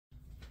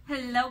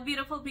Hello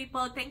beautiful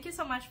people, thank you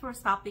so much for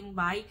stopping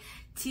by.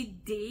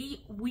 Today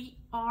we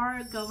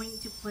are going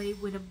to play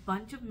with a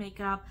bunch of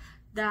makeup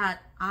that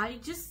I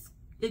just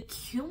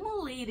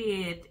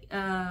accumulated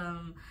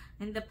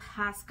in the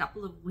past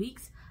couple of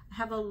weeks. I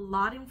have a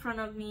lot in front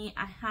of me.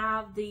 I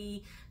have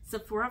the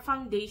Sephora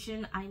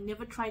foundation. I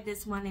never tried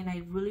this one and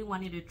I really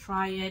wanted to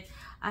try it.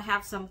 I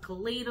have some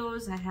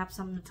Kaleidos. I have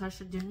some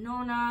Natasha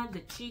Denona,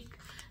 the cheek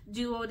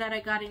duo that I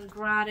got in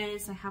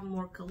gratis. I have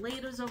more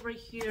Kaleidos over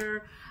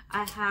here.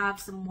 I have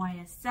some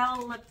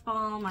YSL lip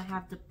balm. I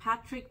have the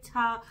Patrick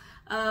Ta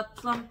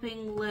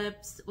plumping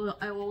lips.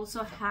 I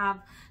also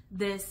have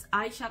this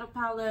eyeshadow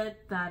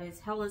palette that is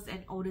Hela's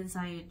and Oden's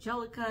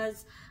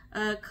Angelica's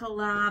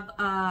collab.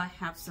 I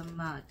have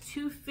some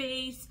Too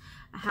Faced.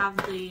 I have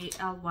the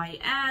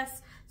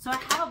LYS. So I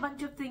have a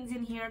bunch of things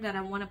in here that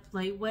I want to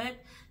play with.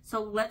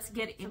 So let's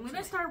get into it. I'm going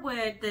to start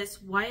with this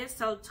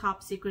YSL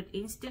Top Secret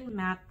Instant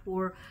Matte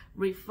Pore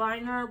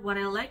Refiner. What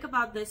I like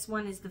about this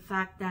one is the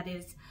fact that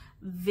it's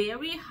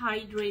very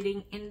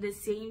hydrating in the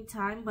same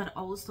time, but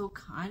also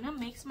kind of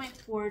makes my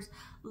pores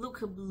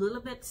look a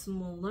little bit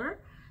smaller.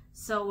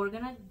 So we're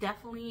going to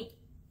definitely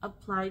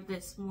apply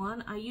this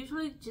one. I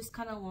usually just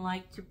kind of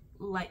like to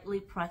lightly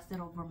press it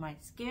over my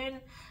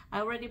skin. I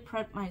already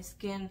prepped my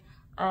skin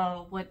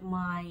with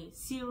my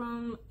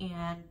serum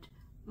and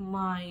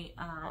my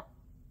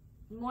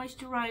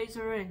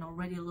moisturizer, and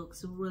already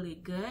looks really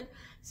good.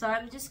 So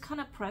I'm just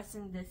kind of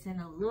pressing this in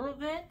a little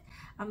bit.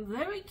 I'm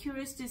very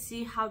curious to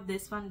see how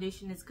this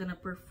foundation is gonna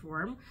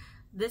perform.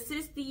 This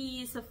is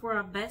the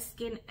Sephora Best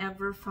Skin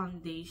Ever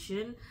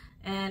foundation,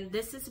 and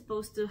this is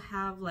supposed to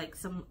have like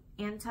some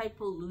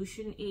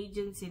anti-pollution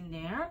agents in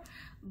there,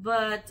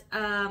 but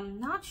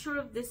not sure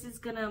if this is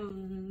gonna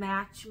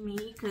match me,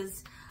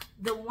 because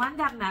the one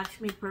that matched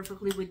me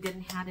perfectly we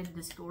didn't have in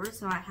the store,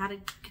 so I had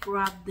to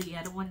grab the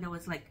other one that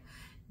was like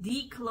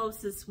the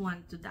closest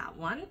one to that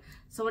one.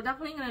 So we're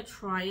definitely gonna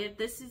try it.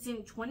 This is in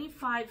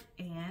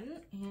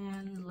 25N,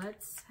 and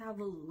let's have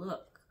a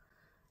look.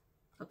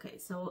 Okay,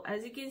 so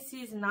as you can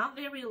see, it's not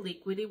very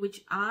liquidy,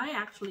 which I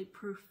actually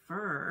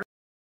prefer.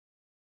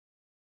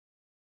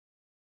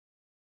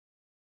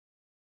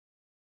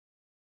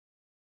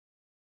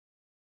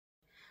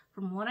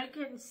 From what I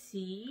can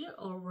see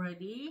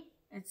already,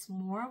 it's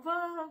more of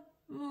a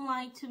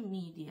light to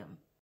medium.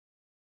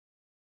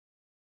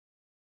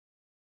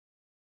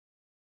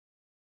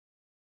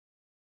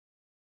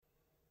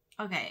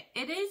 Okay,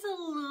 it is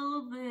a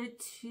little bit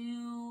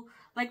too,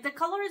 like, the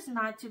color is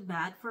not too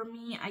bad for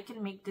me. I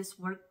can make this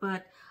work,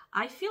 but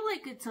I feel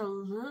like it's a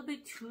little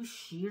bit too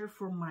sheer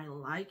for my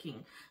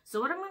liking.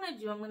 So what I'm going to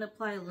do, I'm going to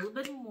apply a little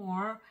bit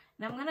more,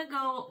 and I'm going to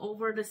go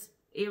over the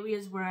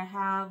areas where I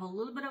have a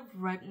little bit of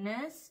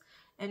redness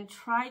and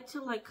try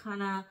to like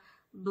kind of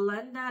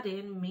blend that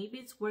in. Maybe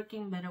it's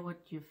working better with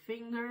your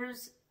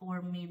fingers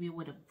or maybe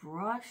with a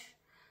brush.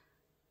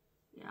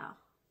 Yeah,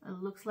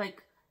 it looks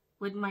like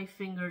with my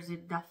fingers,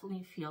 it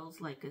definitely feels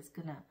like it's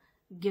gonna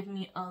give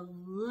me a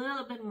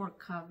little bit more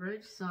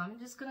coverage. So I'm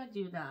just gonna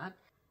do that.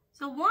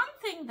 So one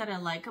thing that I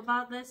like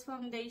about this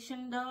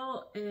foundation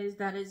though is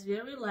that it's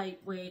very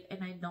lightweight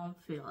and I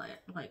don't feel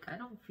it. Like, I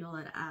don't feel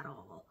it at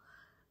all.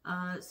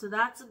 So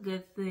that's a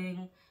good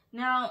thing.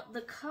 Now,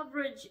 the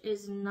coverage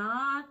is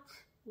not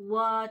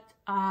what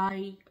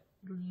I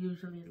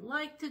usually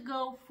like to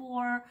go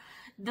for.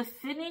 The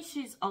finish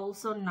is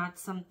also not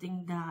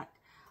something that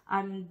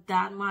I'm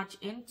that much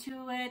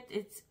into it.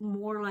 It's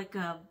more like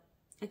a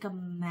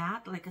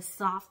matte, like a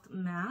soft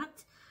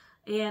matte.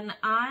 And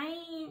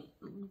I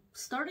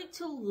started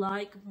to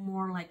like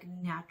more like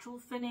natural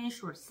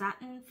finish or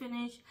satin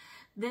finish.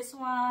 This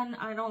one,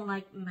 I don't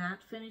like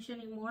matte finish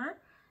anymore.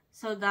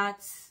 So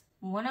that's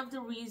one of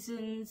the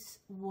reasons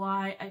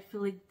why I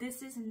feel like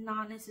this is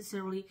not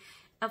necessarily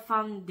a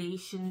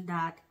foundation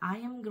that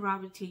I'm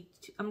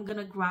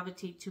gonna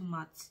gravitate too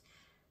much.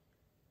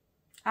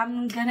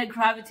 I'm gonna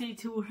gravitate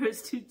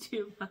towards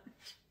too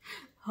much.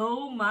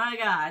 Oh my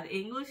god,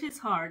 English is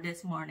hard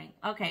this morning.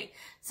 Okay,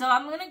 so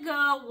I'm gonna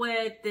go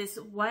with this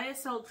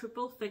YSL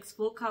Triple Fix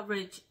Full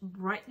Coverage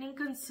Brightening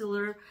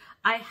Concealer.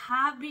 I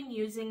have been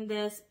using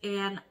this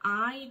and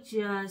I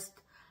just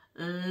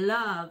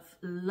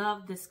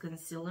love this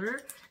concealer.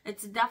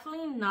 It's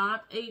definitely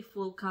not a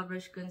full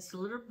coverage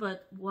concealer,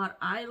 but what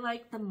I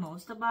like the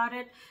most about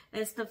it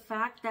is the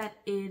fact that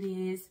it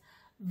is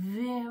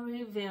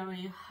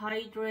very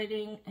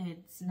hydrating.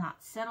 It's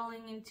not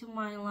settling into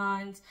my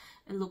lines.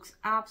 It looks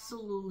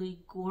absolutely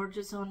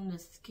gorgeous on the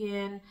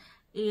skin,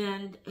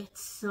 and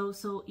it's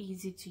so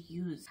easy to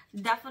use.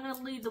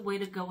 Definitely the way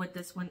to go with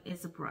this one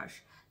is a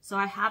brush. So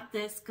I have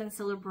this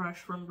concealer brush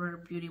from Rare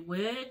Beauty,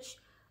 which,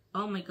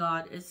 oh my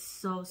god, it's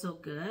so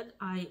good.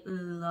 I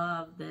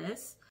love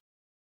this.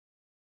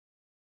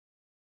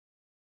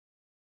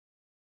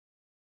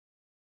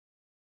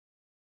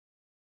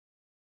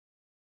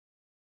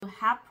 You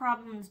have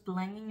problems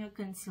blending your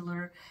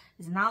concealer,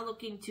 is not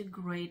looking too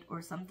great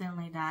or something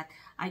like that,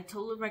 I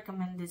totally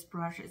recommend this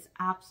brush. It's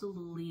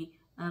absolutely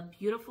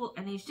beautiful,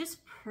 and it's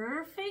just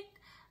perfect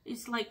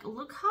It's like,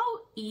 look how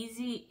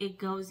easy it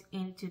goes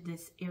into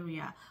this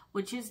area,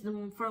 which is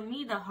for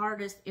me the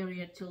hardest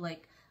area to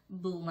like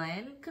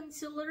blend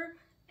concealer,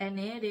 and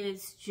it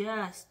is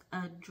just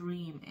a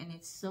dream, and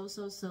it's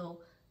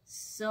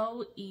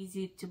so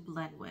easy to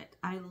blend with.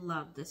 I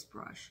love this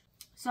brush.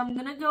 So I'm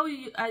gonna go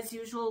as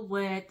usual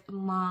with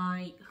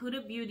my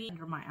Huda Beauty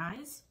under my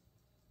eyes.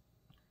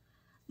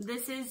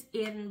 This is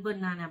in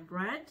Banana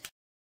Bread.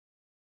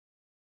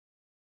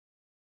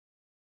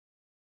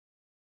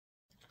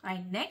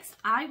 Alright, next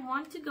I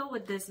want to go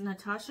with this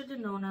Natasha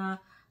Denona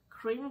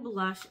Cream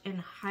Blush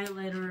and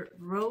Highlighter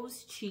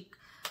Rose Cheek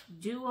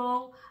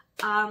Duo.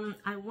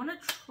 I want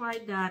to try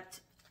that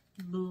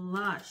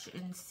blush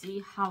and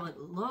see how it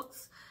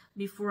looks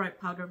before I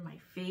powder my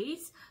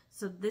face.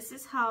 So this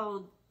is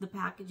how the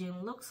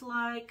packaging looks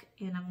like,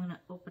 and I'm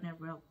gonna open it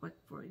real quick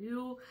for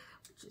you,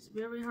 which is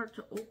very hard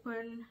to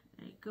open.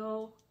 There you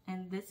go.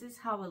 And this is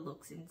how it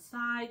looks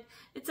inside.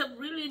 It's a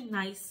really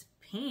nice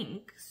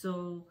pink,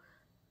 so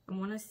I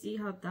want to see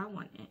how that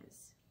one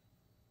is.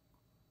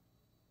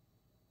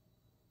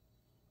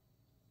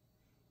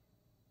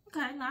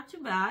 Okay, not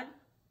too bad.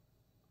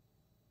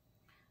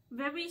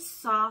 Very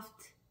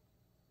soft.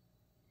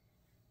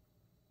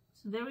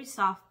 It's very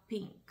soft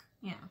pink,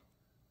 yeah.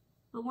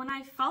 But when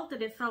I felt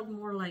it, it felt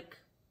more like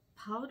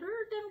powder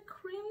than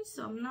cream,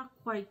 so I'm not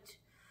quite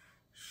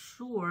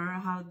sure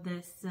how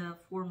this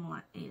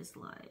formula is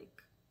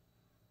like.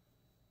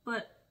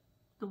 But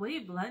the way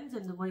it blends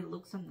and the way it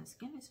looks on the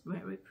skin is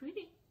very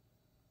pretty.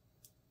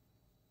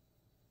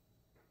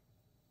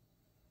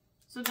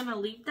 So I'm gonna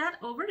leave that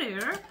over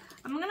there.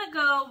 I'm gonna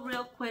go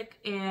real quick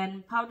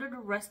and powder the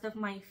rest of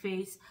my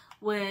face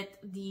with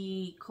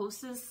the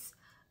Kosas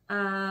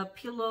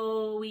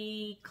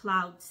Pillowy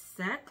Cloud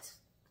Set.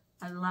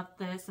 I love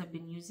this. I've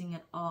been using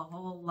it a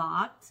whole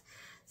lot.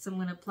 So I'm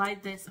gonna apply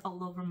this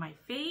all over my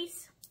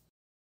face.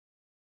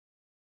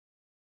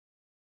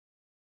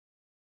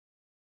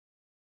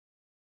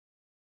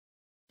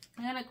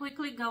 I'm gonna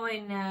quickly go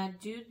and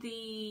do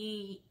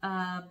the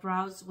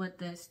brows with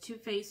this Too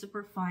Faced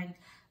Superfine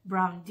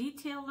Brown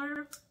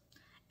Detailer,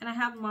 and I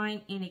have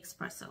mine in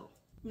Espresso.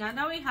 Now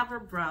that we have our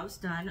brows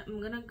done,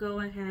 I'm gonna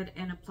go ahead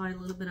and apply a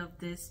little bit of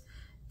this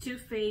Too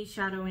Faced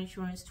Shadow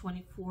Insurance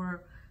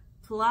 24+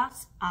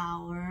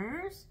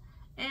 hours,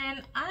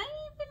 and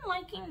I've been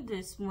liking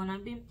this one.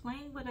 I've been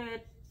playing with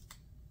it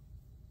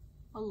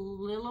a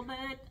little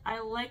bit. I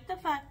like the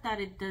fact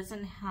that it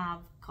doesn't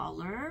have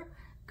color,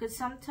 because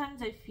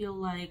sometimes I feel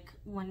like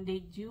when they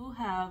do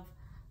have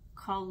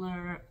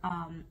color,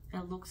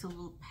 it looks a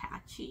little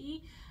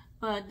patchy,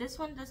 but this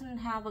one doesn't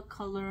have a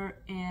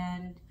color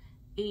and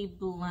it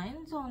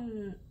blends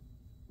on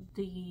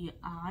the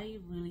eye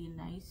really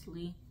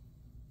nicely.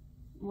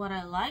 What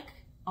I like,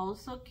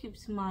 also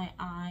keeps my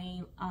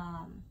eye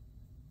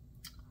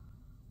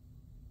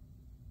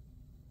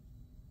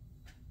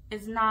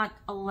is not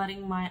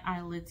letting my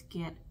eyelids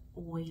get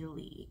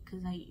oily,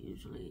 because I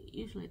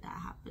usually that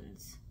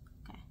happens.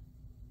 Okay,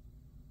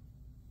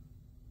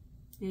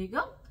 there you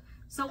go.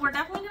 So we're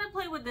definitely gonna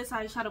play with this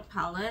eyeshadow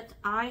palette.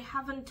 I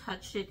haven't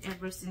touched it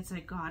ever since I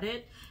got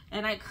it,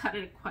 and I got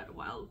it quite a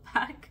while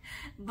back,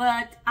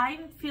 but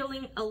I'm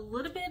feeling a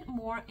little bit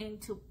more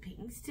into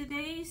pinks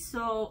today,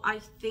 so I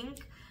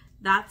think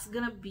that's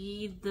gonna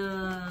be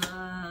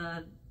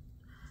the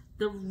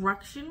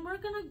direction we're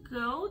gonna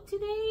go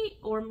today.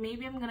 Or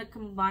maybe I'm gonna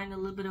combine a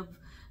little bit of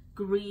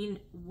green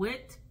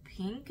with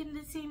pink in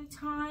the same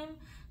time.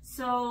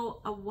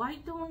 So why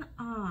don't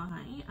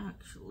I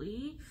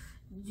actually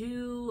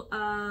do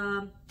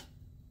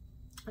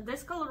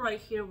this color right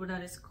here,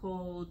 that is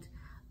called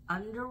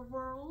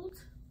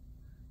Underworld.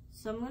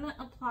 So I'm gonna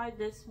apply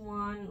this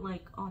one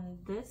like on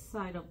this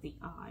side of the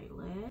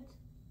eyelid.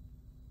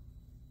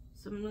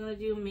 So I'm gonna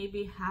do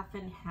maybe half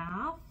and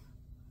half.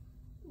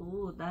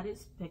 Oh, that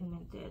is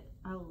pigmented.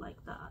 I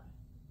like that.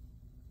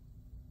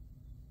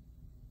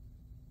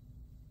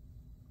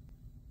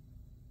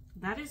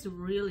 That is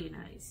really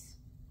nice.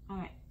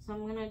 Alright, so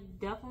I'm gonna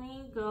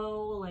definitely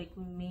go like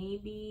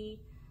maybe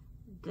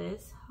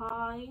this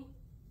high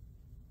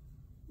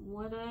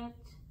with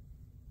it.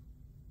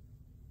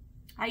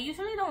 I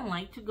usually don't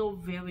like to go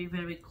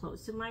very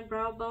close to my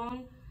brow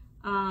bone.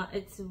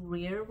 It's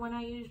rare when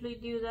I usually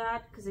do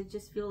that, because I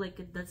just feel like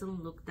it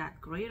doesn't look that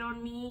great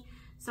on me.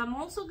 So I'm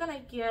also gonna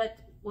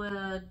get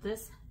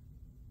this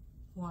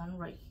one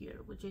right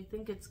here, which I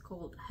think it's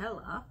called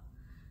Hela,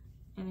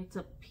 and it's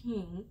a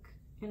pink,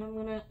 and I'm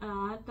gonna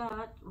add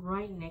that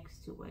right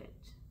next to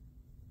it.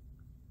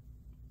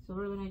 So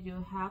we're gonna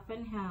do half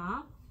and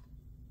half,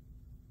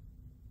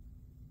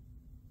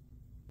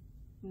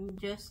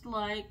 just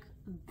like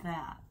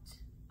that.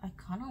 I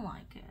kind of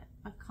like it.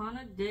 I kind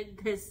of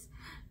dig this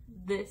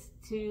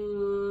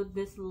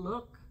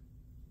look.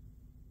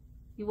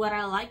 What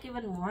I like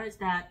even more is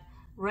that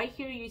right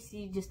here you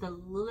see just a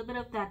little bit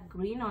of that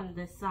green on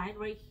this side.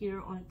 Right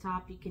here on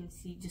top you can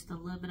see just a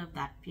little bit of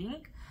that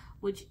pink,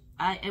 which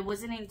it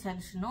wasn't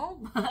intentional,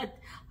 but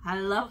I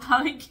love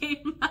how it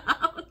came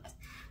out.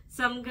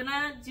 So I'm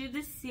gonna do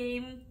the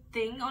same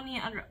thing on the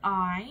other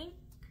eye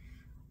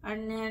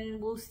and then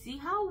we'll see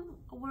how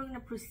we're gonna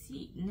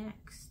proceed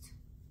next.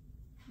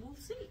 We'll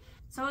see.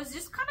 So I was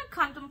just kind of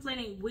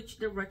contemplating which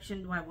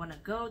direction do I want to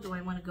go. Do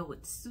I want to go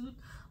with Suit,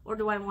 or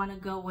do I want to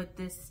go with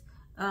this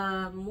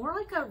more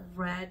like a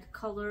red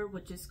color,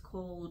 which is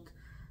called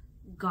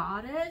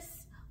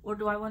Goddess, or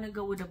do I want to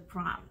go with a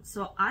brown?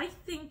 So I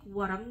think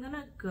what I'm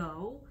gonna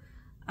go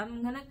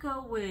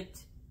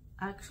with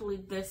actually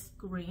this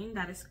green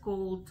that is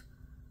called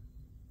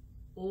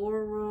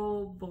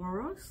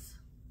Ouroboros.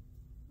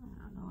 I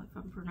don't know if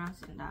I'm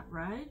pronouncing that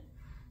right.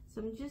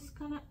 So I'm just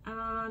gonna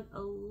add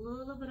a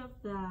little bit of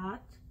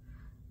that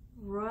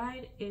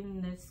right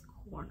in this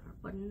corner,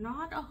 but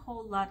not a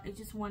whole lot. I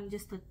just want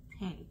just a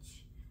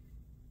pinch.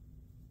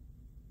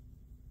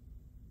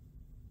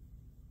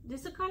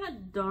 Just to kind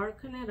of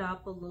darken it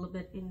up a little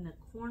bit in the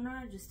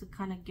corner, just to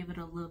kind of give it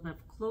a little bit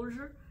of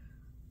closure.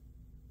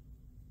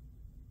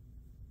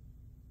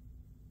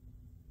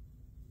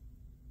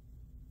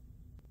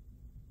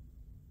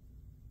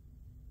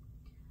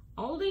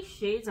 All these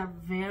shades are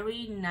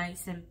very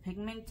nice and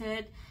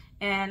pigmented,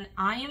 and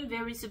I am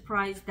very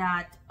surprised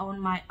that on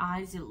my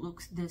eyes it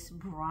looks this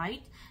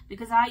bright,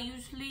 because I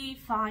usually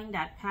find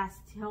that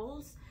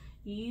pastels,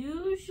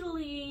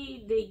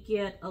 usually they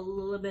get a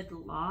little bit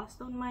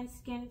lost on my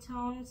skin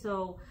tone.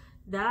 So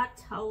that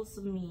tells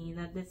me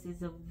that this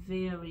is a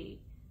very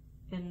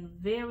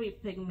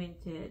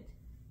pigmented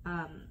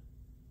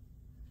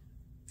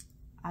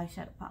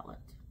eyeshadow palette.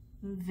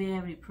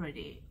 Very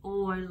pretty.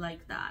 Oh, I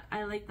like that.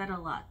 I like that a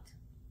lot.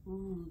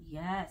 Ooh,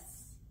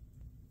 yes.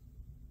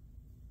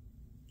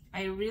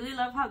 I really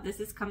love how this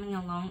is coming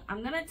along.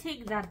 I'm gonna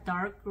take that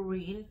dark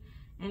green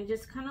and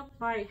just kind of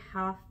apply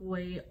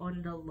halfway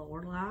on the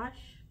lower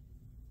lash.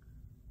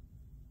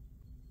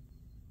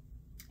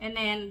 And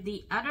then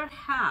the other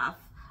half,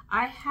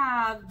 I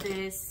have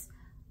this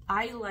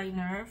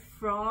eyeliner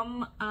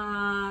from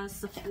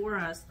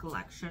Sephora's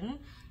collection.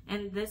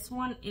 And this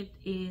one, it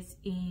is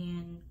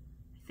in,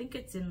 I think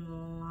it's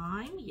in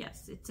lime.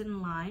 Yes, it's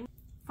in lime.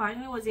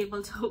 Finally was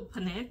able to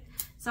open it.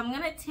 So I'm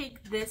gonna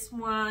take this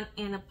one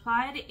and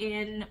apply it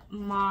in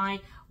my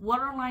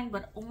waterline,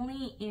 but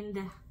only in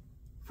the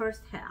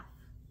first half.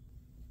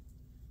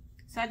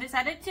 So I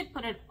decided to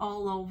put it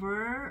all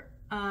over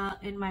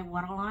in my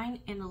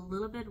waterline and a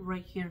little bit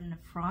right here in the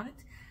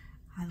front.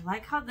 I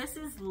like how this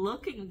is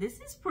looking. This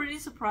is pretty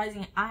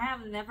surprising. I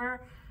have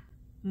never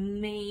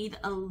made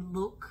a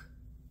look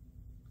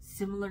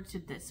similar to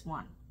this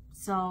one.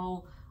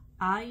 So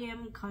I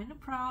am kind of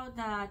proud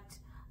that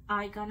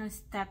I gonna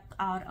step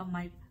out of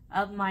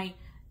my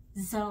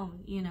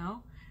zone, you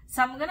know.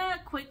 So I'm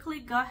gonna quickly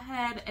go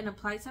ahead and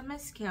apply some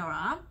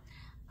mascara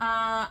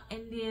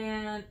and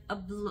then a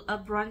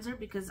bronzer,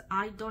 because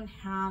I don't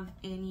have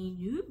any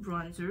new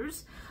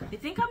bronzers. I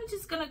think I'm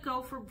just gonna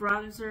go for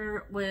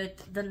bronzer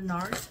with the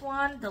NARS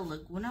one, the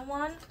Laguna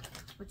one,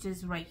 which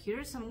is right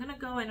here. So I'm gonna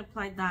go and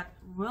apply that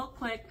real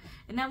quick,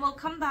 and then we'll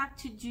come back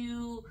to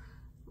do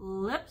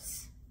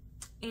lips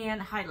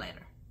and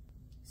highlighter.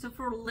 So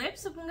for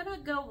lips, I'm gonna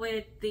go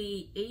with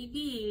the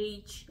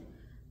ABH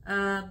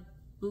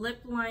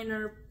lip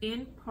liner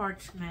in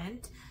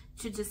Parchment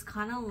to just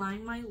kind of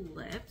line my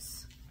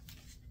lips.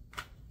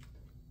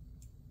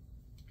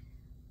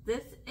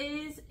 This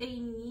is a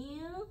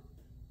new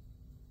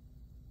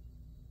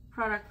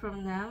product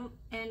from them,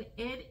 and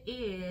it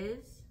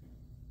is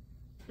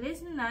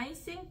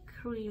nice and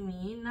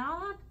creamy,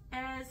 not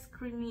as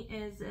creamy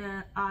as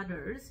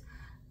others,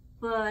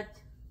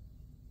 but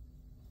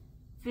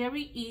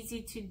very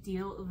easy to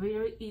deal,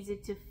 very easy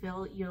to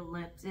fill your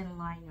lips and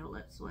line your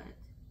lips with.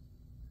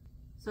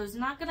 So it's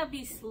not gonna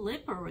be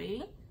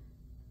slippery,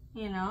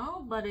 you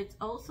know, but it's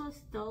also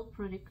still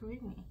pretty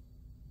creamy.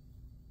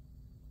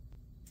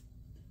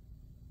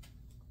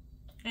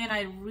 And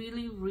I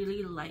really,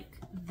 really like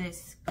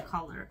this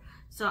color.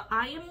 So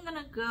I am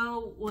gonna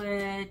go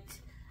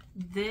with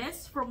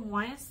this from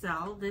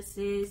YSL. This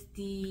is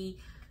the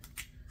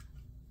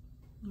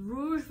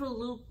Rouge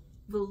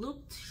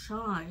Volupte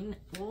Shine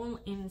All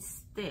in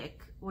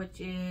Stick, which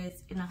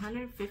is in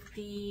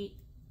 150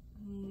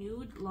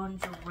 nude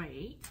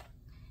lingerie,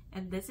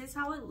 and this is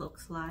how it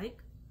looks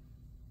like.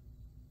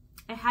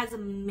 It has a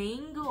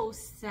mango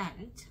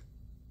scent,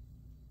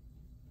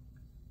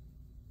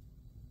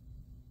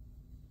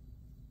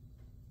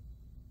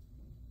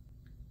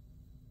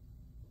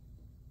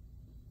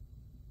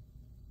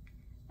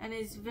 and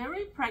it's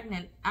very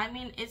pregnant. I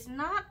mean, it's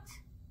not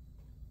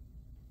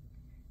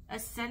a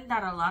scent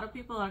that a lot of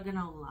people are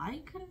gonna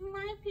like, in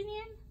my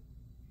opinion,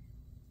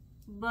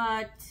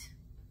 but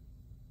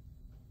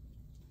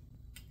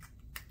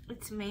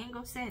it's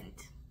mango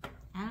scent.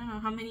 I don't know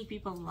how many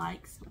people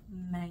likes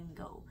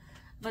mango,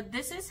 but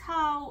this is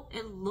how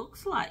it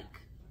looks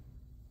like.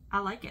 I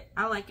like it.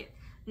 I like it.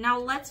 Now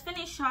let's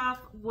finish off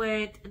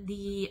with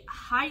the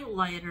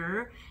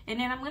highlighter, and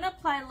then I'm gonna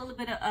apply a little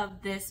bit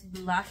of this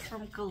blush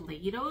from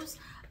Kaleidos.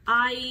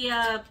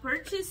 I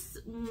purchased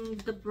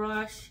the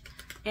brush,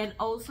 and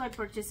also I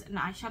purchased an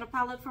eyeshadow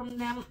palette from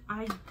them.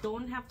 I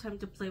don't have time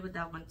to play with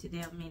that one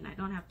today. I mean, I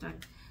don't have time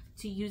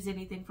to use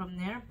anything from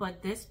there,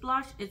 but this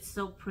blush, it's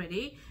so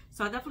pretty,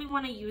 so I definitely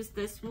want to use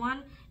this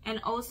one.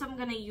 And also I'm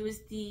gonna use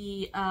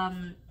the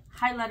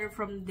highlighter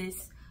from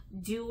this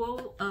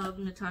duo of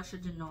Natasha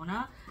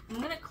Denona.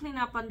 I'm gonna clean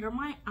up under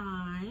my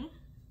eye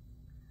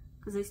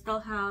because I still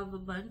have a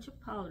bunch of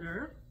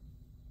powder.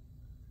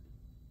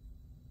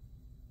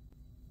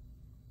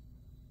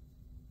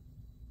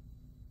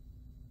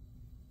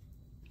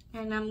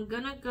 And I'm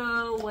gonna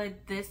go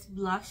with this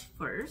blush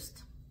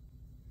first.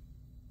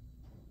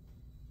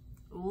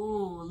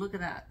 Ooh, look at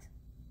that.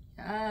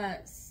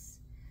 Yes.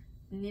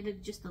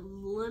 Needed just a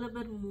little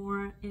bit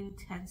more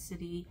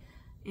intensity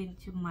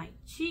into my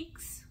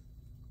cheeks.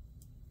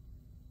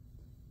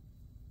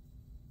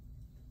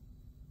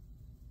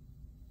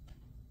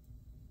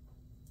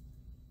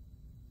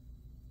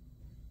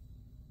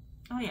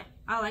 Oh yeah,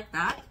 I like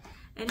that.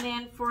 And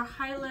then for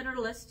highlighter,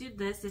 let's do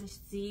this and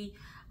see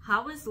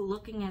how it's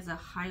looking as a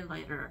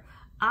highlighter.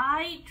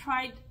 I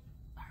tried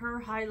her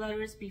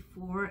highlighters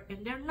before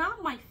and they're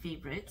not my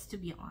favorites, to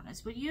be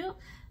honest with you.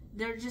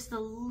 They're just a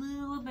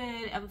little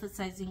bit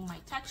emphasizing my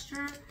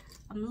texture.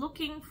 I'm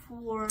looking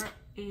for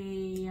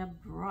a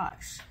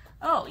brush.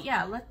 Oh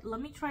yeah,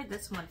 let me try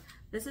this one.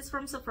 This is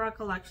from Sephora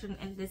collection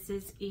and this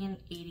is in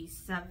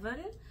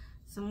 87.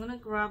 So I'm gonna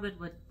grab it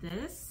with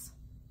this.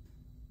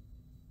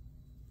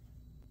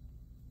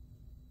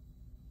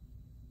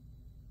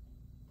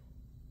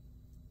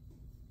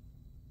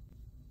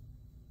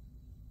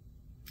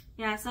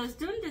 Yeah, so it's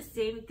doing the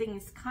same thing.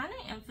 It's kind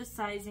of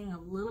emphasizing a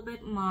little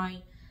bit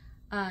my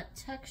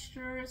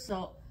texture.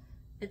 So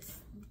it's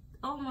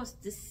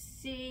almost the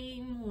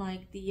same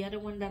like the other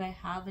one that I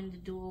have in the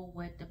duo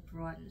with the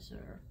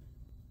bronzer.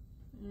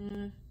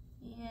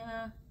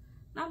 Yeah,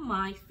 not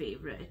my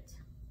favorite.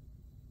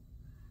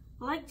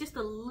 I like just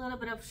a little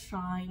bit of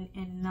shine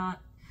and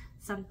not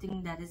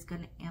something that is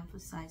going to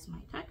emphasize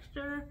my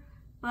texture.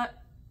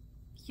 But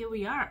here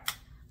we are.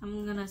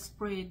 I'm gonna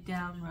spray it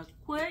down real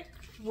quick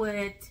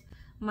with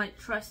my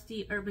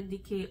trusty Urban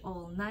Decay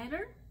All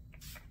Nighter.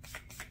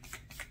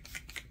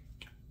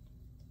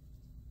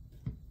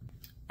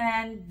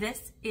 And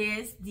this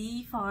is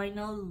the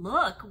final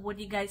look. What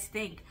do you guys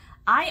think?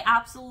 I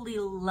absolutely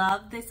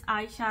love this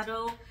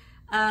eyeshadow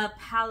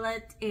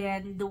palette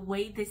and the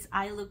way this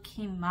eye look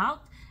came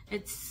out.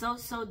 It's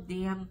so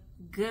damn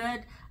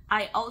good.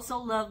 I also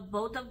love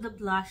both of the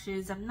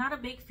blushes. I'm not a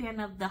big fan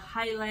of the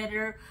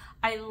highlighter.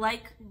 I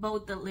like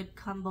both the lip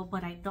combo,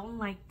 but I don't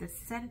like the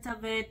scent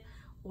of it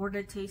or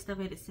the taste of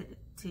it. It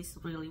tastes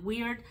really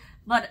weird.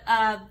 But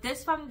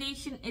this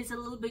foundation is a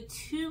little bit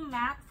too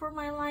matte for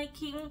my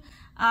liking.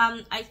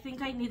 I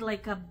think I need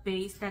like a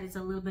base that is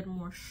a little bit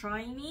more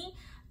shiny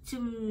to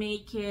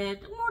make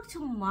it more to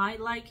my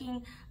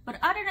liking. But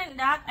other than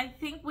that, I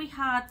think we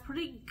had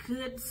pretty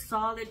good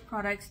solid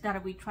products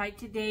that we tried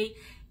today,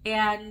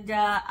 and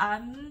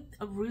I'm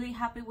really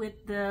happy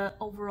with the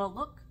overall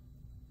look.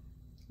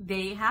 There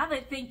you have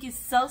it. Thank you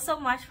so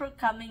much for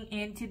coming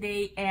in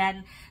today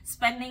and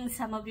spending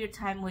some of your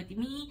time with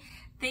me.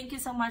 Thank you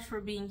so much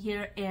for being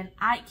here, and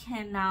I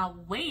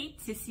cannot wait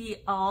to see you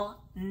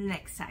all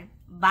next time.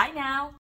 Bye now.